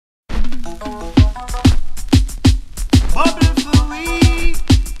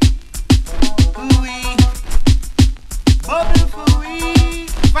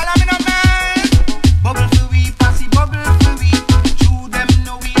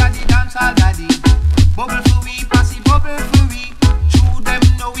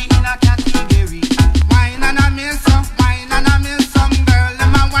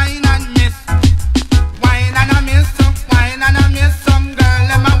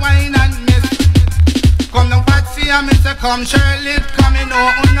come Shirley, come in,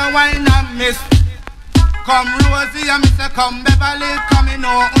 oh, no wine and miss. Come Rosie, I miss, come Beverly, come in,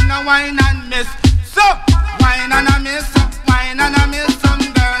 oh, no wine and miss. So, wine and a miss, wine and a miss, some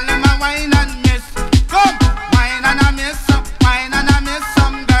girl, them a wine and miss. Come, wine and a miss, wine and a miss,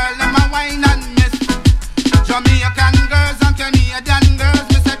 some girl, them a wine and miss. Jamaican girls and Canadian girls,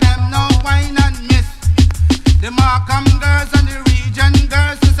 we say them no wine and miss. The Markham girls and the region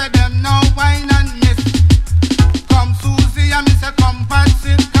girls, we say them no wine and miss. Come Susie, I miss, come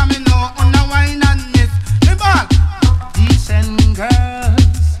Patsy, come in, no, no wine and miss. The ball, decent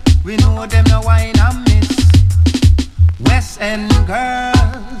girls, we know them no wine and miss. West End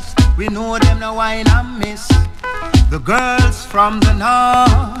girls, we know them no wine and miss. The girls from the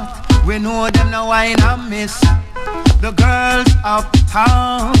north, we know them no wine and miss. The girls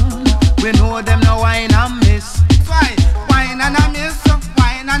uptown, we know them no wine and miss. Why? Wine and a miss,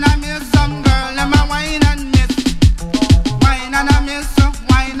 wine and a miss, some girl them a wine and miss. Wine and a miss,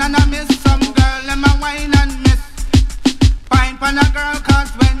 wine and a miss, some girl them a wine and miss. Pine pan a girl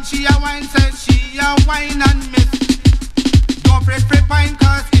cause when she a wine says she a wine and miss. Don't fret pine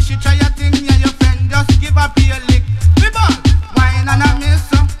cause if she try a thing, yeah your friend just give up your lick. The ball, wine and a miss,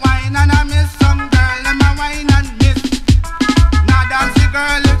 wine and a miss, some girl them a wine and miss. Now dance the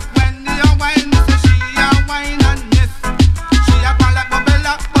girl if when they a wine, say she a wine and miss. She a pan like bubble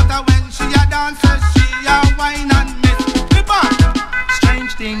up, but when she a dance, she a wine and miss. The ball,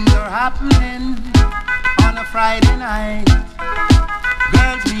 strange things are happening on a Friday night.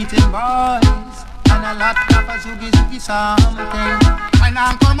 Girls meeting boys and a lot of a zoogie something. Wine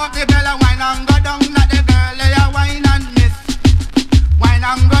and come up the girl, wine and go down, that the girl lay a wine and miss. Wine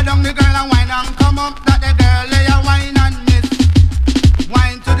and go down the girl, and wine and come up, that the girl lay a wine and miss.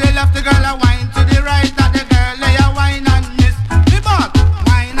 Wine to the left, the girl, and wine to the right, that the girl lay a wine and miss. The back,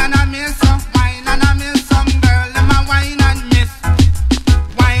 wine and a miss, wine and a miss, some girl them a wine and miss.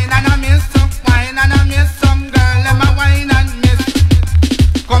 Wine and a miss, wine and a miss, some girl them a wine and miss.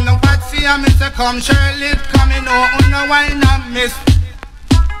 Come down Patsy and miss, come Shirley, come in, oh, no wine and miss.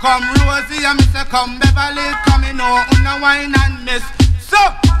 Come Rosie and miss, come Beverly, come in, oh, no wine and miss. So,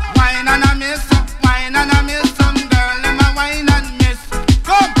 wine and a miss, wine and a miss, some girl them a wine and miss.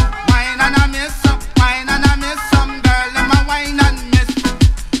 Come, wine and a miss, wine and a miss, some girl them a wine and miss.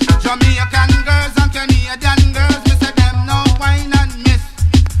 Jamaican girl